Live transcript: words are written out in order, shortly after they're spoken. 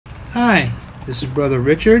Hi, this is Brother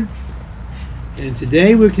Richard, and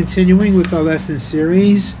today we're continuing with our lesson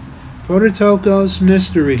series, Prototokos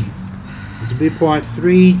Mystery. This will be part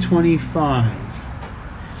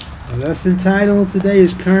 325. Our lesson title today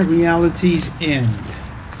is Current Reality's End.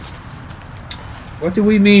 What do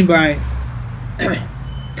we mean by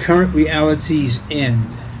current reality's end?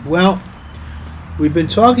 Well, we've been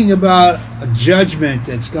talking about a judgment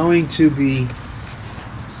that's going to be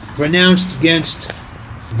pronounced against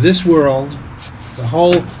this world, the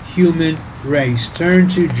whole human race. Turn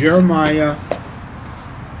to Jeremiah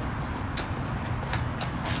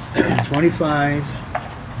 25,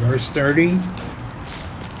 verse 30.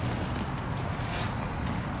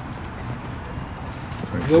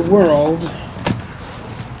 The world,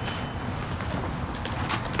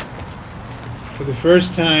 for the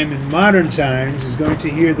first time in modern times, is going to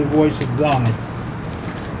hear the voice of God.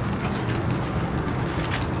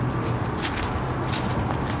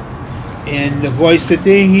 And the voice that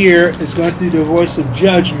they hear is going to be the voice of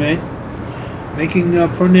judgment, making a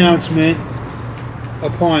pronouncement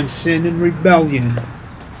upon sin and rebellion,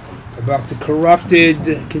 about the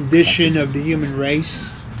corrupted condition of the human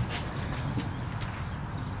race,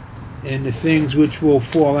 and the things which will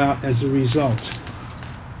fall out as a result.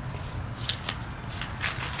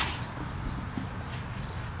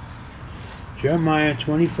 Jeremiah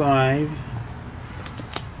 25,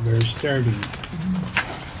 verse 30.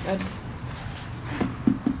 Good.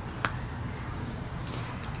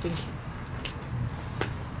 Thank you.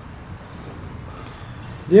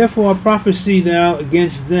 Therefore prophesy thou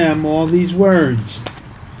against them all these words,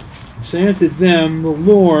 and say unto them, the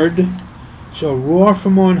Lord shall roar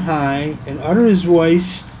from on high, and utter his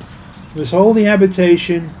voice from his holy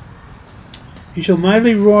habitation. He shall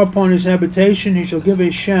mightily roar upon his habitation, he shall give a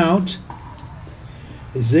shout,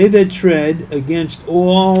 as they that tread against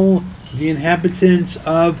all the inhabitants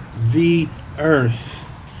of the earth.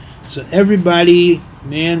 So everybody,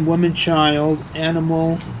 man, woman, child,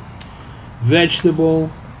 animal, vegetable,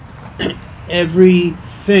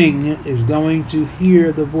 everything is going to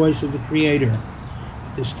hear the voice of the Creator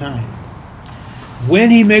at this time.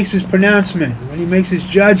 When he makes his pronouncement, when he makes his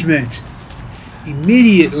judgment,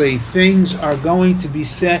 immediately things are going to be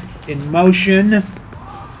set in motion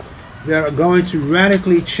that are going to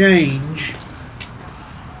radically change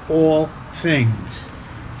all things.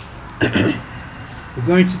 We're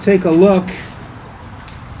going to take a look,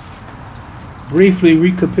 briefly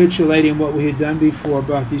recapitulating what we had done before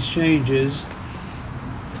about these changes.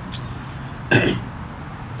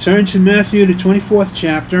 Turn to Matthew, the 24th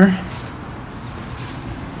chapter.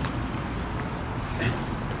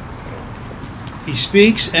 He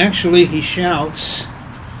speaks, actually he shouts,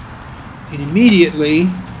 and immediately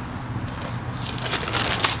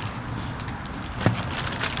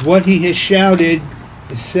what he has shouted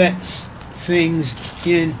sets things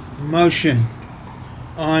in motion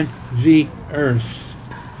on the earth.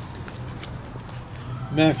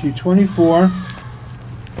 Matthew 24.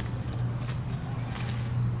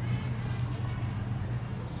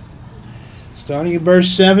 Starting at verse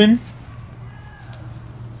 7.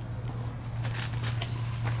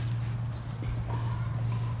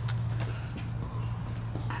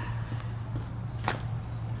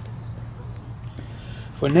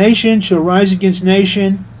 For nation shall rise against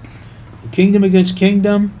nation, and kingdom against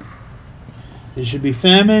kingdom. There shall be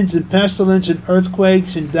famines and pestilence and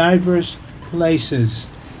earthquakes in diverse places.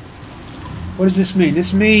 What does this mean?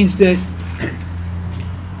 This means that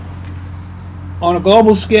on a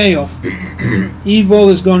global scale, evil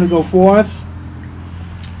is going to go forth,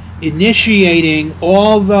 initiating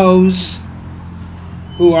all those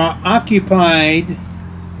who are occupied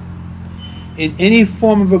in any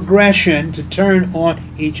form of aggression to turn on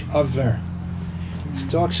each other. This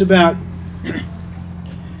talks about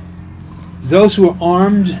those who are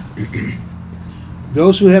armed,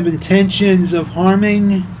 those who have intentions of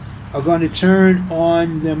harming, are going to turn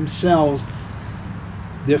on themselves,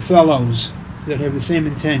 their fellows that have the same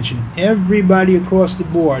intention. Everybody across the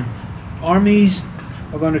board. Armies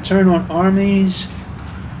are going to turn on armies.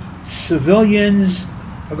 Civilians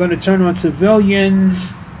are going to turn on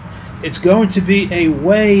civilians. It's going to be a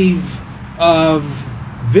wave of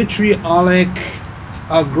vitriolic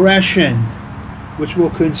aggression which will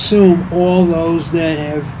consume all those that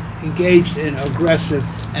have engaged in aggressive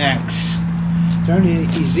acts. Turn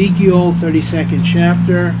to Ezekiel 32nd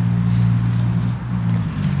chapter.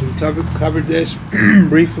 We covered this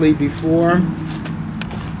briefly before.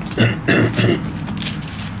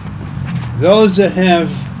 Those that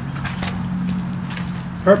have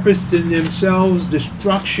purposed in themselves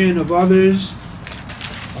destruction of others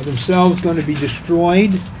are themselves going to be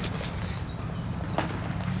destroyed.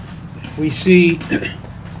 we see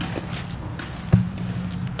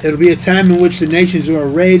it'll be a time in which the nations are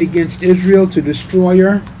arrayed against Israel to destroy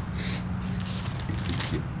her.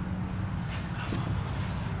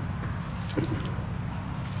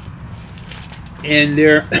 And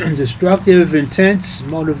their destructive intents,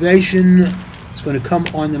 motivation is going to come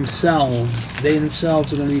on themselves. They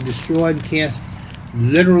themselves are going to be destroyed and cast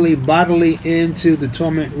literally, bodily into the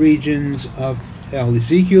torment regions of hell.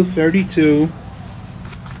 Ezekiel 32,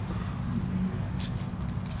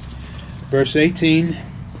 verse 18.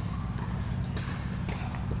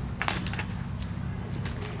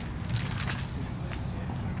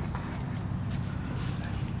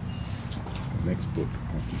 Next book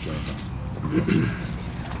after Jeremiah.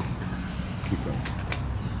 Keep going.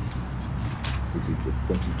 Ezekiel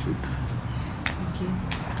 32. Thank you.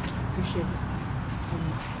 Appreciate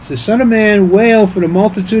it. So, Son of man, wail for the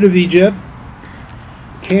multitude of Egypt.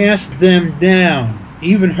 Cast them down,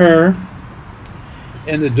 even her,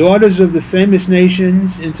 and the daughters of the famous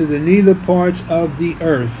nations, into the nether parts of the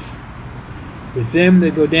earth. With them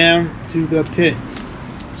they go down to the pit.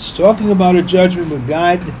 It's talking about a judgment where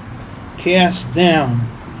God casts down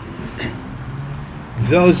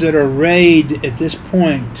those that are arrayed at this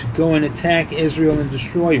point to go and attack Israel and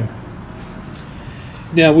destroy her.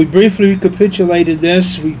 Now, we briefly recapitulated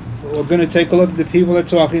this. We're going to take a look at the people they're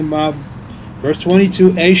talking about. Verse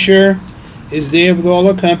 22, Asher is there with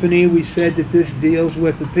all her company. We said that this deals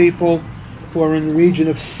with the people who are in the region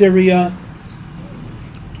of Syria,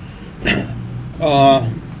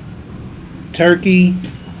 Turkey,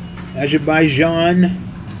 Azerbaijan.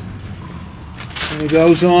 And it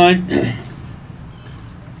goes on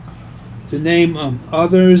to name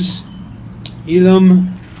others.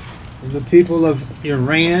 Elam, the people of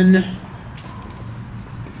Iran,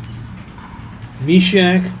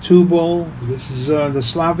 Meshach, Tubal, this is the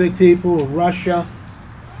Slavic people of Russia,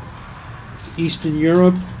 Eastern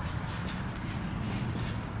Europe.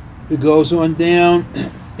 It goes on down.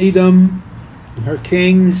 Edom, and her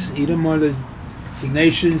kings. Edom are the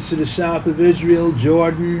nations to the south of Israel,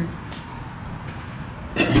 Jordan,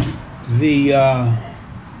 the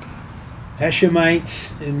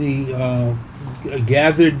Hashemites, and the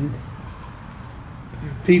gathered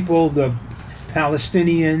people, the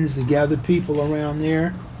Palestinians, the gathered people around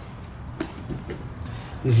there.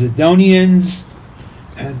 The Zidonians,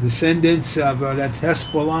 descendants of, that's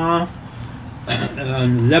Hezbollah,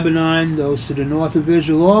 Lebanon, those to the north of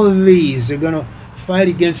Israel. All of these are going to fight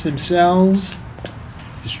against themselves,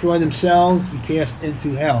 destroy themselves, be cast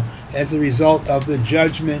into hell as a result of the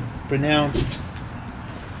judgment pronounced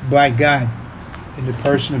by God in the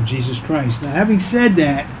person of Jesus Christ. Now, having said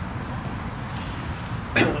that,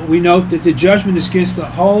 we note that the judgment is against the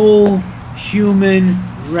whole human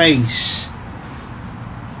race.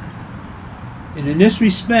 And in this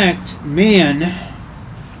respect, man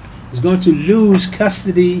is going to lose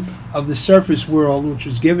custody of the surface world, which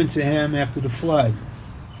was given to him after the flood.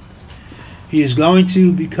 He is going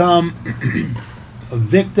to become a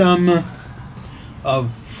victim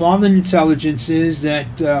of fallen intelligences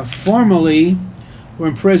that formerly were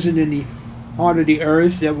imprisoned in the heart of the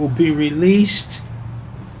earth, that will be released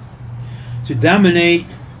to dominate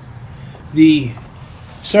the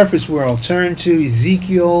surface world. Turn to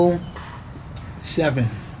Ezekiel 7.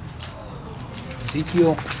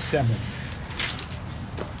 Ezekiel 7.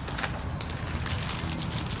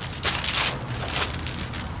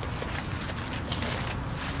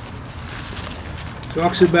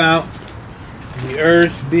 Talks about the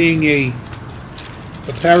earth being a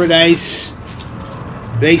paradise.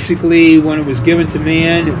 Basically, when it was given to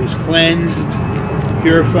man, it was cleansed,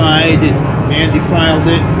 purified, and man defiled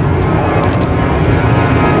it.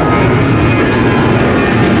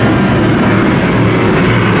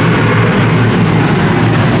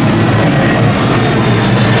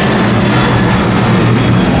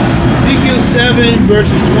 Ezekiel 7,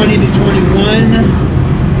 verses 20 to 21.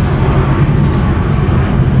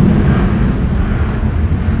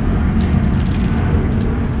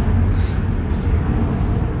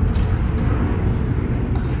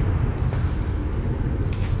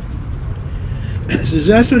 Says,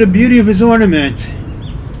 as for the beauty of his ornament,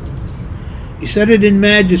 he set it in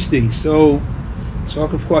majesty. So,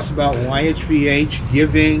 talk of course about YHVH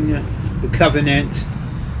giving the covenant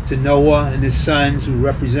to Noah and his sons, who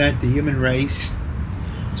represent the human race,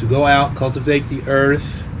 to go out, cultivate the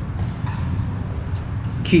earth,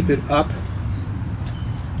 keep it up.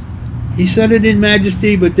 He set it in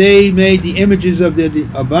majesty, but they made the images of the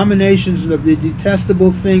abominations of the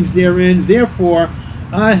detestable things therein. Therefore,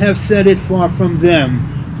 I have set it far from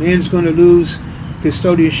them. Man's going to lose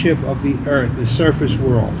custodianship of the earth, the surface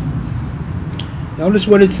world. Notice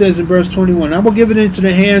what it says in verse 21. I will give it into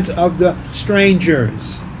the hands of the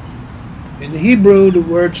strangers. In the Hebrew, the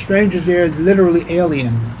word strangers there is literally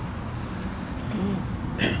alien.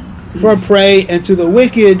 For prey, and to the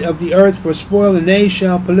wicked of the earth for spoil, and they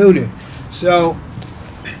shall pollute it. So,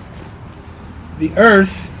 the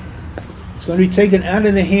earth is going to be taken out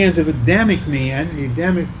of the hands of Adamic man, the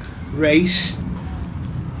Adamic race,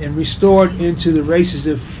 and restored into the races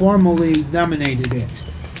that formerly dominated it.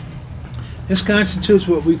 This constitutes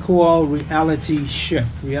what we call reality shift,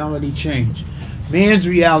 reality change. Man's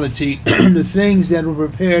reality, the things that were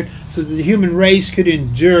prepared so that the human race could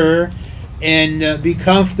endure and be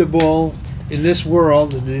comfortable in this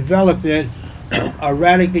world, to develop it, are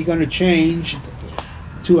radically going to change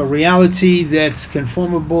to a reality that's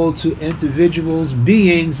conformable to individuals,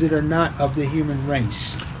 beings that are not of the human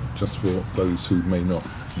race. Just for those who may not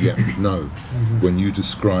yet know, when you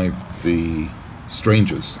describe the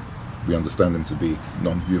strangers, we understand them to be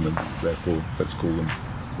non-human, therefore let's call them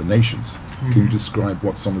the nations. Can you describe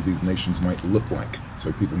what some of these nations might look like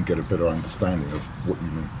so people can get a better understanding of what you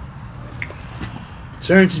mean?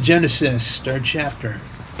 Turn to Genesis, 3rd chapter.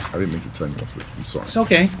 I didn't mean to turn you off. I'm sorry. It's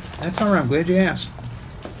okay. That's all right. I'm glad you asked.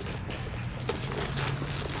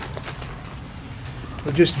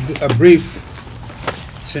 Well, just a brief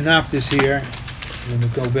synopsis here. Let me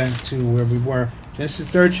go back to where we were.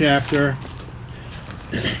 Genesis 3rd chapter.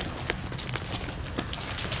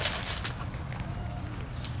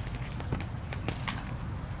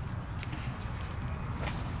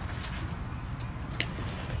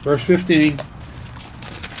 Verse 15.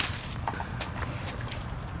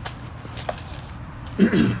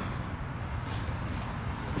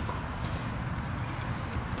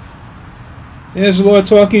 Here's the Lord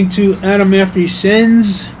talking to Adam after he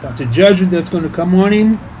sins, about the judgment that's going to come on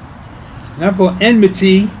him. Not for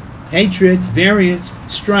enmity, hatred, variance,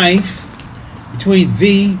 strife between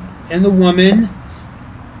thee and the woman,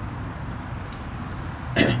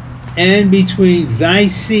 and between thy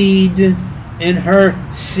seed and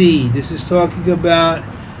her seed. This is talking about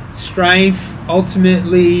strife,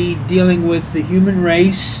 ultimately dealing with the human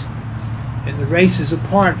race and the races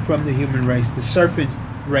apart from the human race, the serpent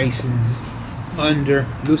races under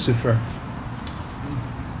Lucifer.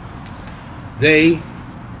 They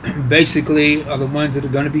basically are the ones that are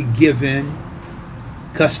going to be given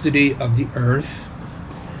custody of the earth.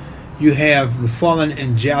 You have the fallen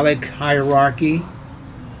angelic hierarchy,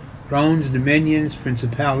 thrones, dominions,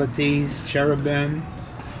 principalities, cherubim.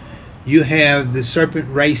 You have the serpent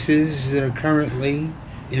races that are currently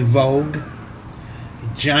in vogue,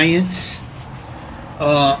 giants,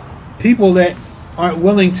 people that aren't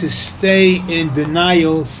willing to stay in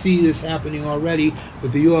denial. See this happening already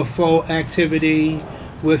with the UFO activity,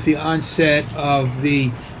 with the onset of the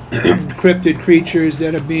cryptid creatures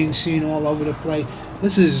that are being seen all over the place.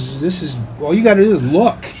 This is all you got to do is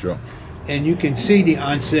look. Sure. And you can see the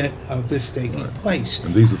onset of this taking place.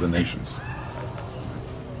 And these are the nations.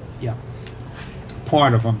 Yeah.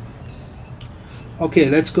 Part of them. Okay,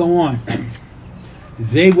 let's go on.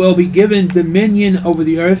 They will be given dominion over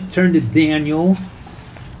the earth. Turn to Daniel,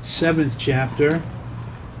 7th chapter.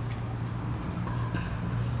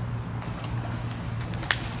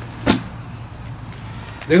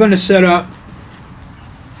 They're going to set up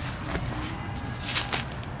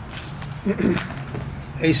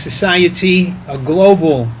a society, a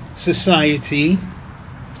global society,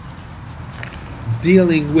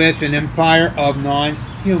 dealing with an empire of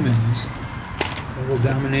non-humans that will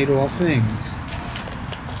dominate all things.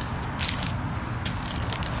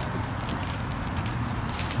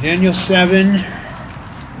 Daniel 7,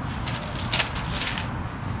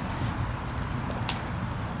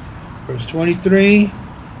 verse 23.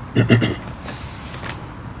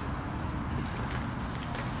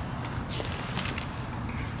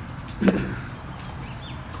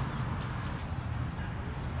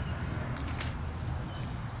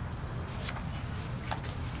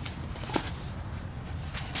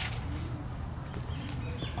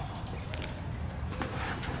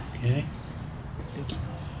 Okay.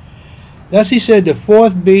 Thus he said, the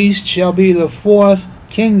fourth beast shall be the fourth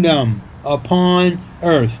kingdom upon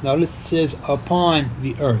earth. Now this says upon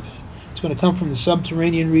the earth. It's going to come from the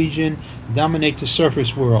subterranean region, dominate the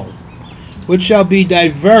surface world, which shall be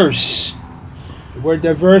diverse. The word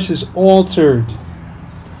diverse is altered,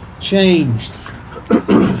 changed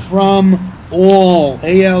from all,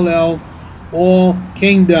 A-L-L, all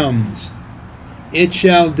kingdoms. It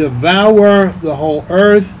shall devour the whole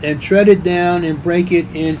earth and tread it down and break it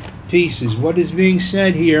in pieces. What is being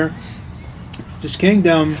said here is this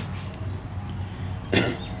kingdom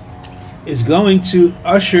is going to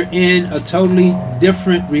usher in a totally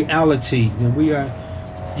different reality than we are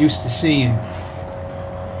used to seeing.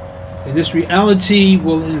 And this reality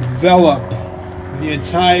will envelop the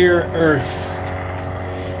entire earth,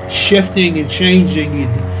 shifting and changing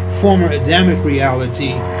the former Adamic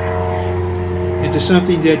reality into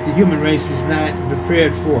something that the human race is not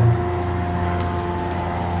prepared for.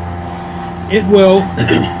 It will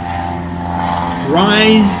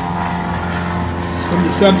rise from the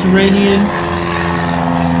subterranean.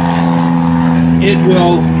 It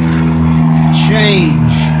will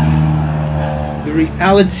change the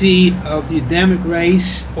reality of the Adamic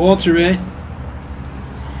race, alter it,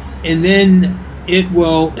 and then it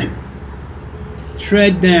will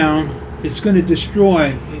tread down. It's going to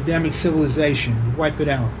destroy Adamic civilization, wipe it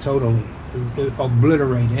out totally,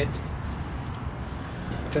 obliterate it.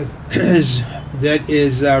 That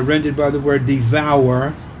is rendered by the word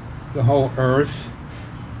devour the whole earth,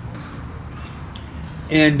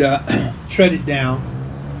 and tread it down,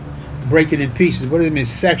 break it in pieces. What does it mean,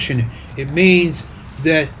 section it? It means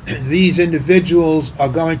that these individuals are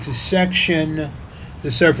going to section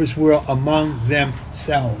the surface world among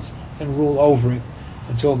themselves and rule over it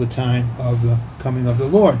until the time of the coming of the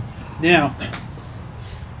Lord. Now,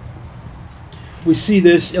 we see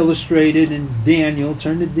this illustrated in Daniel.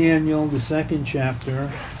 Turn to Daniel, the 2nd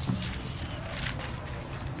chapter.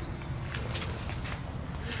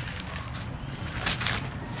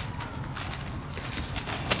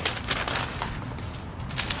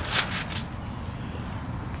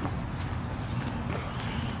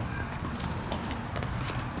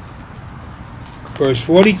 Verse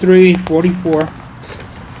 43, 44.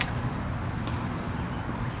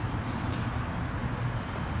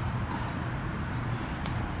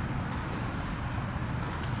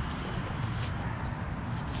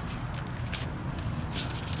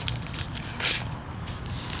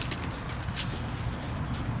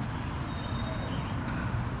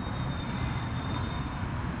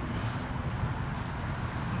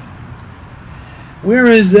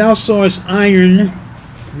 Whereas thou sawest iron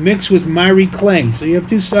mixed with miry clay. So you have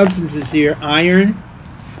two substances here. Iron,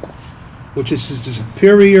 which is a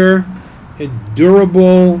superior, a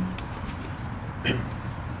durable,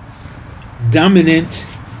 dominant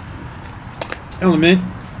element,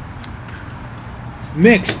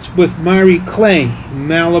 mixed with miry clay,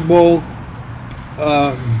 malleable,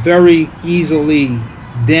 very easily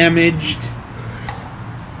damaged.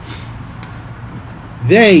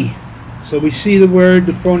 They, so we see the word,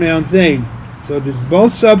 the pronoun they. So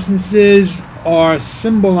both substances are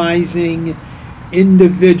symbolizing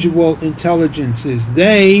individual intelligences.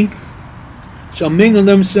 They shall mingle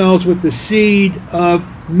themselves with the seed of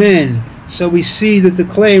men. So we see that the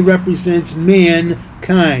clay represents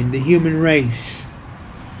mankind, the human race.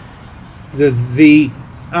 The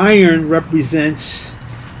iron represents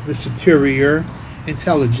the superior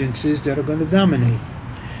intelligences that are going to dominate.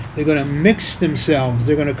 They're going to mix themselves.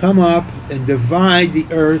 They're going to come up and divide the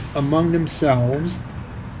earth among themselves.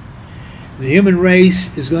 The human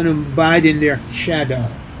race is going to abide in their shadow.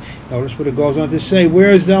 Notice what it goes on to say.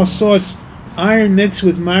 Whereas thou sawest iron mixed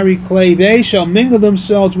with miry clay, they shall mingle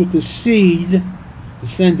themselves with the seed,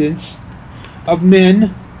 descendants of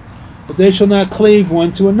men, but they shall not cleave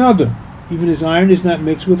one to another, even as iron is not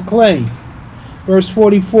mixed with clay. Verse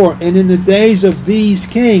 44, and in the days of these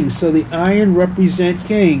kings, so the iron represent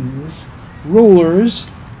kings, rulers,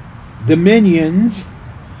 dominions,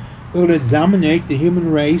 who are to dominate the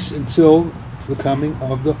human race until the coming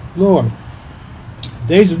of the Lord. The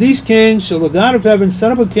days of these kings shall the God of heaven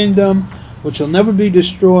set up a kingdom which shall never be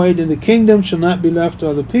destroyed, and the kingdom shall not be left to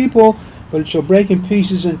other people, but it shall break in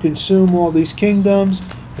pieces and consume all these kingdoms,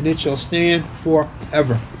 and it shall stand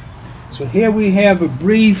forever. So here we have a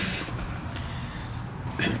brief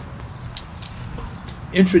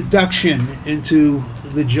introduction into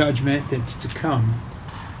the judgment that's to come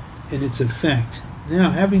and its effect. Now,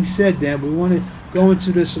 having said that, we want to go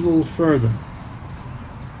into this a little further.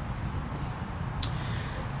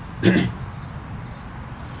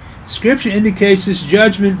 Scripture indicates this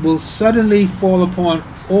judgment will suddenly fall upon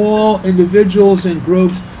all individuals and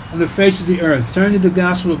groups on the face of the earth. Turn to the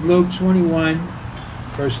Gospel of Luke 21,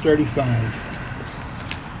 verse 35.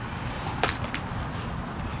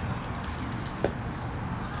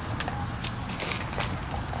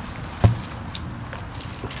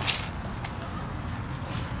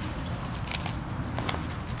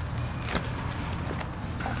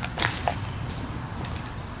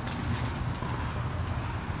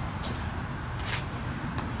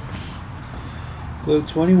 Luke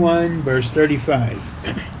 21, verse 35.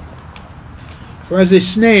 For as a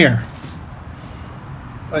snare,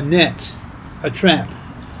 a net, a trap,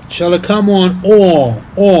 shall it come on all,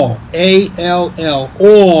 A-L-L,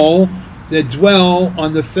 all that dwell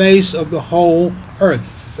on the face of the whole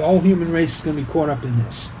earth. The whole human race is going to be caught up in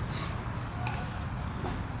this.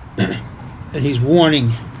 And he's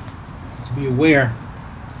warning to be aware.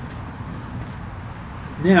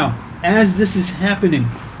 Now, as this is happening,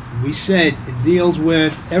 we said it deals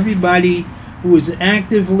with everybody who is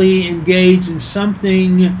actively engaged in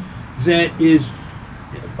something that is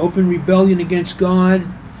open rebellion against God,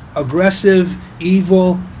 aggressive,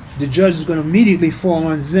 evil. The judge is going to immediately fall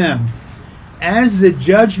on them. As the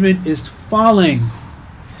judgment is falling,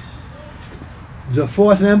 the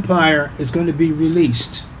fourth empire is going to be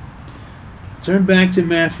released. Turn back to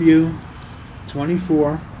Matthew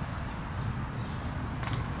 24.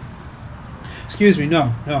 Excuse me,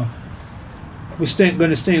 no. We're going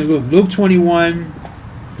to stay in Luke. Luke 21,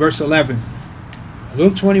 verse 11.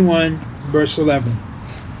 Luke 21, verse 11.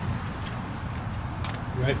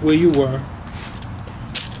 Right where you were.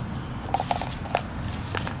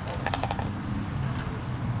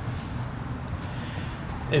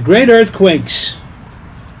 And great earthquakes.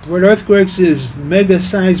 The word earthquakes is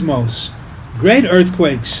megaseismos. Great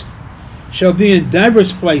earthquakes shall be in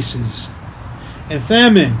diverse places, and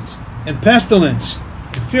famines, and pestilence,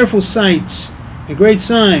 and fearful sights, and great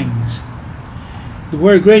signs. The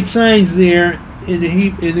word great signs there in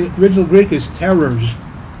the original Greek is terrors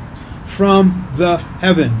from the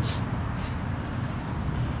heavens.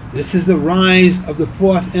 This is the rise of the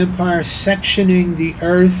fourth empire sectioning the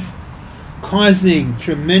earth, causing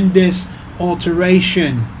tremendous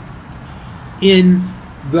alteration in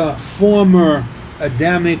the former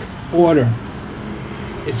Adamic order.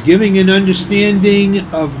 It's giving an understanding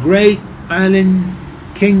of great island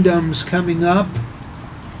kingdoms coming up,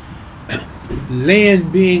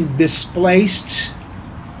 land being displaced,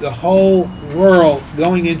 the whole world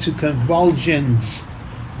going into convulsions,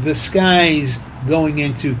 the skies going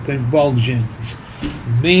into convulsions.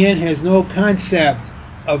 Man has no concept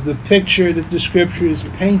of the picture that the scripture is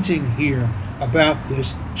painting here about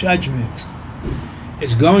this judgment.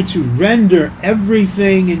 It's going to render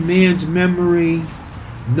everything in man's memory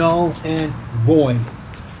null and void.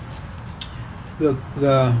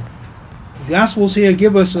 The Gospels here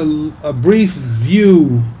give us a brief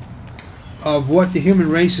view of what the human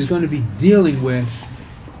race is going to be dealing with.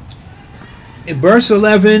 In verse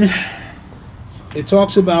 11, it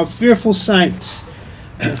talks about fearful sights.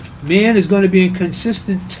 Man is going to be in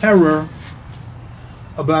consistent terror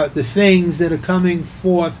about the things that are coming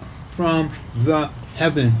forth from the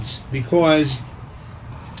heavens, because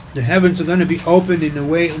the heavens are going to be opened in a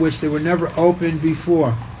way in which they were never opened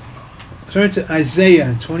before. Turn to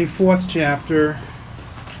Isaiah 24th chapter,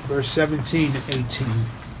 verse 17 to 18.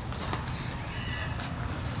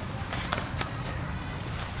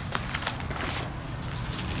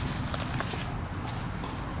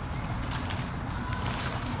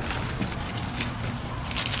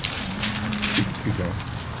 Keep going.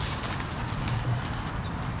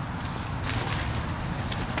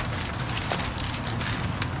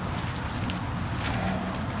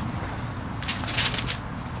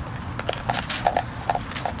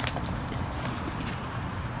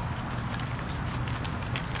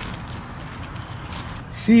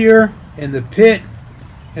 Fear and the pit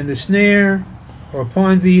and the snare are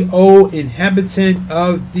upon thee, O inhabitant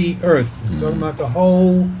of the earth. This is talking about the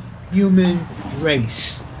whole human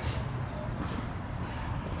race.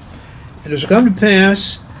 And it shall come to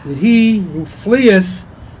pass that he who fleeth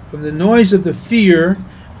from the noise of the fear.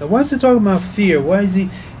 Now, why is it talking about fear? Why is he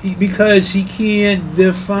because he can't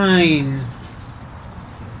define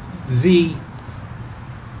the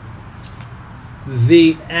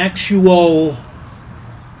actual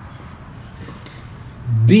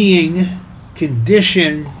being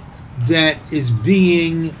condition that is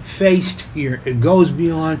being faced here. It goes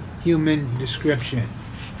beyond human description.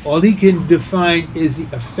 All he can define is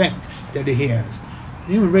the effect that it has.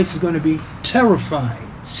 The human race is going to be terrified,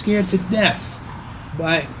 scared to death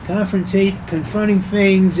by confronting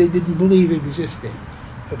things they didn't believe existed.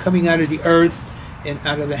 They're coming out of the earth and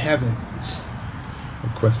out of the heavens. A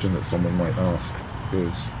question that someone might ask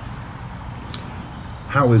is,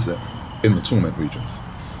 how is it in the torment regions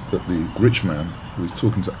that the rich man who is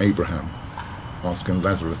talking to Abraham, asking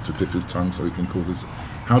Lazarus to dip his tongue so he can cool his,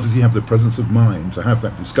 how does he have the presence of mind to have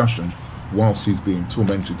that discussion whilst he's being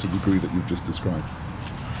tormented to the degree that you've just described?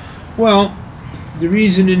 Well, the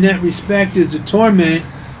reason in that respect is the torment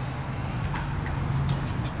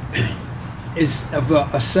is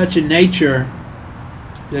of such a nature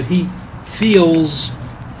that he feels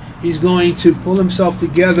he's going to pull himself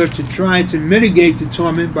together to try to mitigate the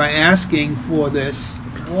torment by asking for this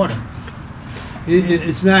water.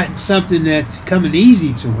 It's not something that's coming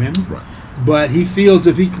easy to him, Right. but he feels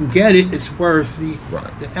if he can get it, it's worth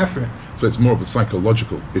Right. the effort. So it's more of a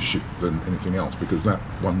psychological issue than anything else, because that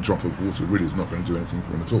one drop of water really is not going to do anything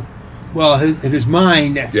for him at all. Well, in his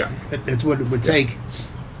mind, Yeah. that's what it would take.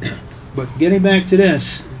 But getting back to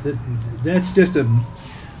this, that's just a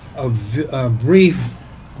brief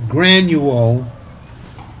granule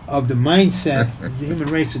of the mindset of the human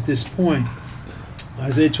race at this point.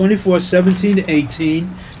 Isaiah 24:17-18,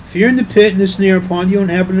 fear in the pit and the snare upon the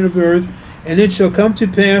inhabitant of earth, and it shall come to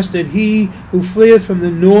pass that he who fleeth from the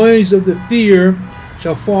noise of the fear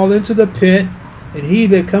shall fall into the pit, and he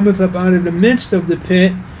that cometh up out of the midst of the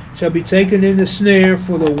pit shall be taken in the snare,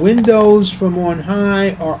 for the windows from on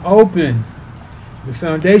high are open. The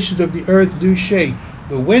foundations of the earth do shake.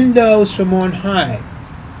 The windows from on high.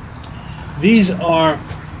 These are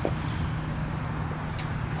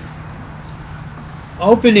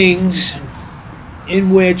openings in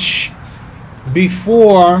which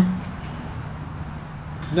before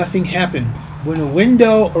nothing happened. When a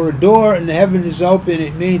window or a door in the heaven is open,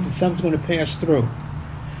 it means that something's going to pass through.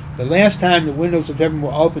 The last time the windows of heaven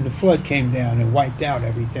were open, the flood came down and wiped out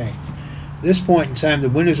everything. At this point in time, the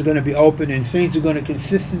windows are going to be open and things are going to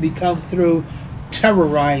consistently come through,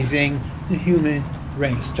 terrorizing the human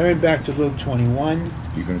race. Turn back to Luke 21.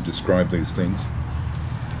 You're going to describe these things?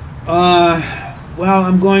 Well,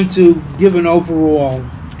 I'm going to give an overall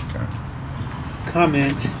Okay.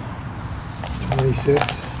 comment.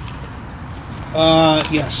 26.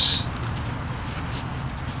 Yes.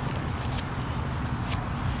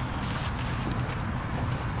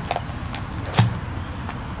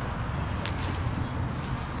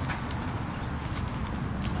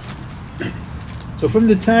 So from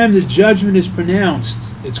the time the judgment is pronounced,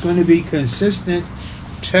 it's going to be consistent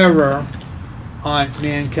terror on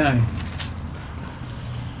mankind.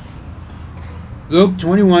 Luke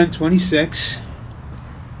 21:26.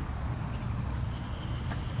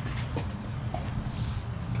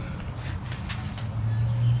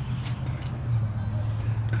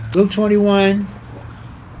 Luke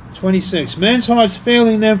 21:26. Men's hearts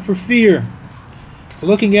failing them for fear, for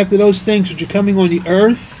looking after those things which are coming on the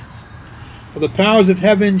earth, for the powers of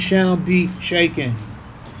heaven shall be shaken.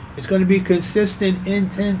 It's going to be consistent,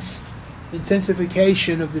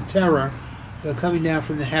 intensification of the terror coming down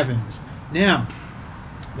from the heavens. Now,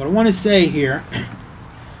 what I want to say here,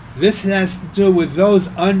 this has to do with those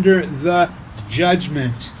under the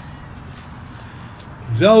judgment.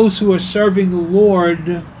 Those who are serving the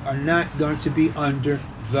Lord are not going to be under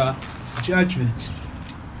the judgment.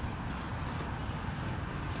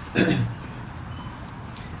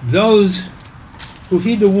 Those who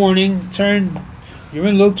heed the warning, you're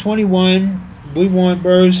in Luke 21, we want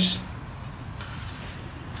verse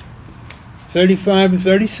 35 and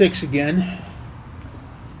 36 again.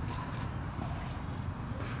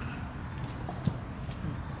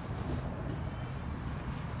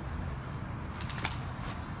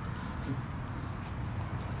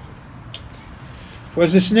 For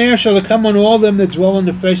as the snare shall come on all them that dwell on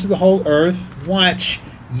the face of the whole earth, watch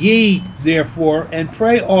ye therefore, and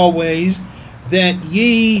pray always, that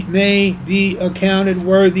ye may be accounted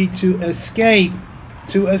worthy to escape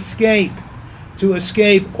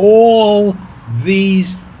all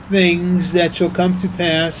these things that shall come to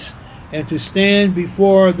pass, and to stand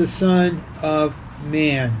before the Son of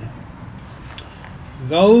Man.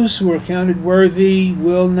 Those who are counted worthy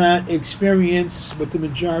will not experience what the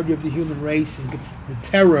majority of the human race is, the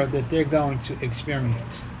terror that they're going to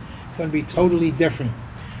experience. It's going to be totally different.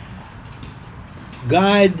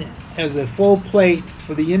 God has a full plate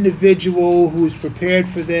for the individual who's prepared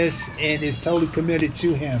for this and is totally committed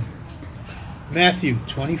to Him. Matthew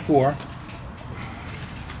 24.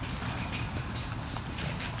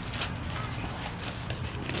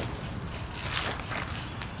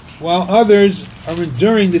 While others are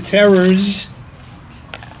enduring the terrors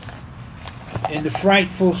and the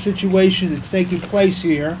frightful situation that's taking place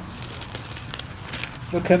here,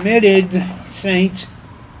 the committed saint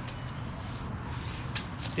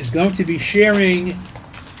is going to be sharing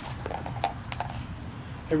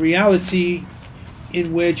a reality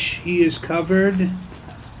in which he is covered,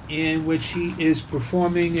 in which he is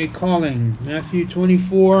performing a calling. Matthew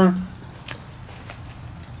 24,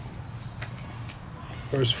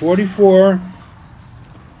 verse 44,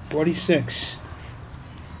 46.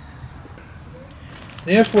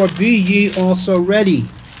 Therefore be ye also ready,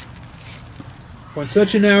 for in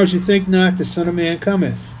such an hour as you think not, the Son of Man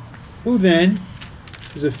cometh. Who then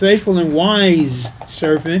is a faithful and wise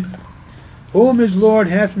servant, whom his Lord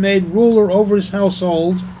hath made ruler over his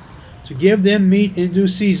household, to give them meat in due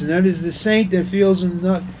season? That is the saint that feels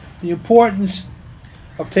the importance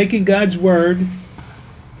of taking God's word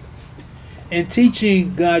and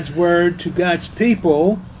teaching God's word to God's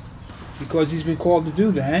people, because he's been called to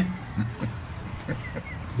do that.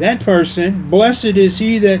 That person, blessed is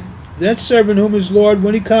he that servant whom his Lord,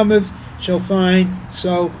 when he cometh, shall find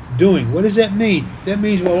so doing. What does that mean? That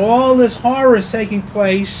means while all this horror is taking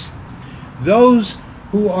place, those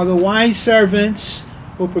who are the wise servants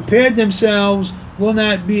who prepared themselves will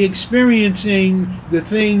not be experiencing the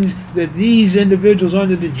things that these individuals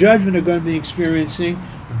under the judgment are going to be experiencing.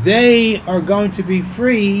 They are going to be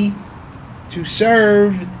free to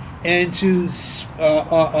serve and to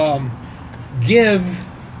give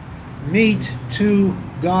meat to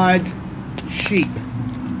God's sheep,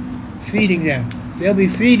 feeding them. They'll be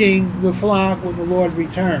feeding the flock when the Lord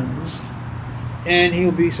returns, and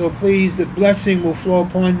he'll be so pleased that blessing will flow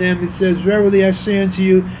upon them. It says, verily I say unto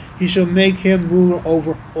you, he shall make him ruler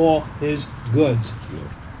over all his goods.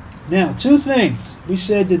 Now, two things. We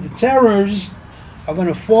said that the terrors are going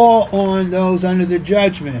to fall on those under the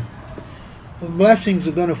judgment. The blessings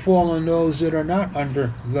are going to fall on those that are not under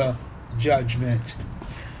the judgment.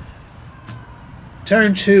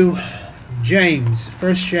 Turn to James,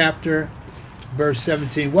 first chapter, verse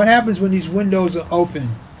 17. What happens when these windows are open?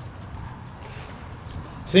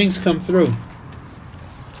 Things come through.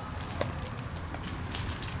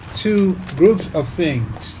 Two groups of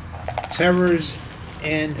things, terrors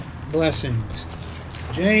and blessings.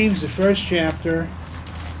 James, the first chapter,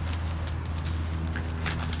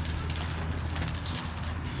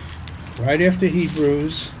 right after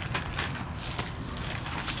Hebrews.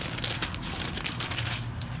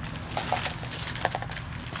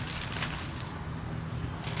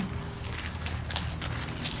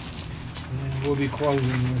 And we'll be closing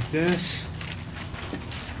with this.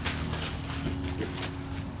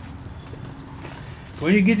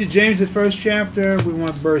 When you get to James, the first chapter, we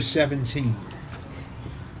want verse 17.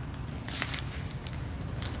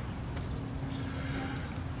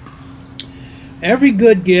 Every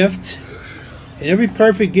good gift and every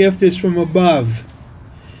perfect gift is from above,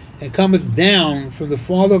 and cometh down from the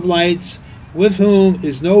Father of lights, with whom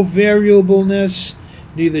is no variableness,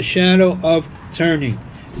 neither shadow of turning.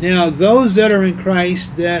 Now, those that are in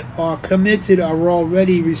Christ, that are committed, are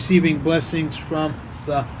already receiving blessings from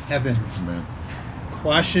the heavens. Amen.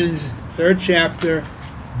 Colossians 3rd chapter,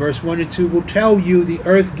 verse 1 and 2 will tell you the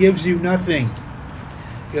earth gives you nothing.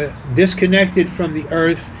 You're disconnected from the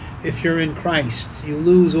earth if you're in Christ. You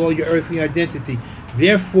lose all your earthly identity.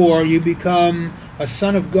 Therefore, you become a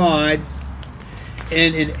son of God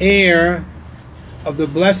and an heir of the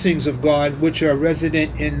blessings of God, which are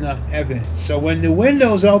resident in the heavens. So when the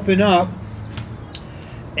windows open up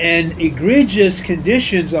and egregious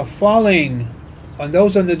conditions are falling on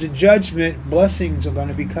those under the judgment, blessings are going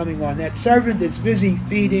to be coming on that servant that's busy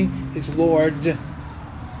feeding his Lord,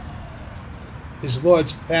 his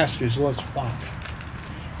Lord's pastor, his Lord's flock.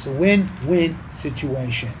 It's a win-win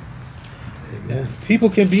situation. Amen. People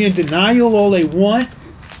can be in denial all they want.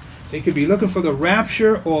 They could be looking for the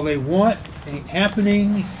rapture all they want. It ain't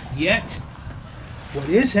happening yet. What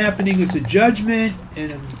is happening is a judgment,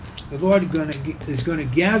 and the Lord is going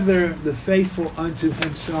to gather the faithful unto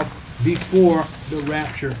himself before the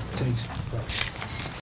rapture takes place.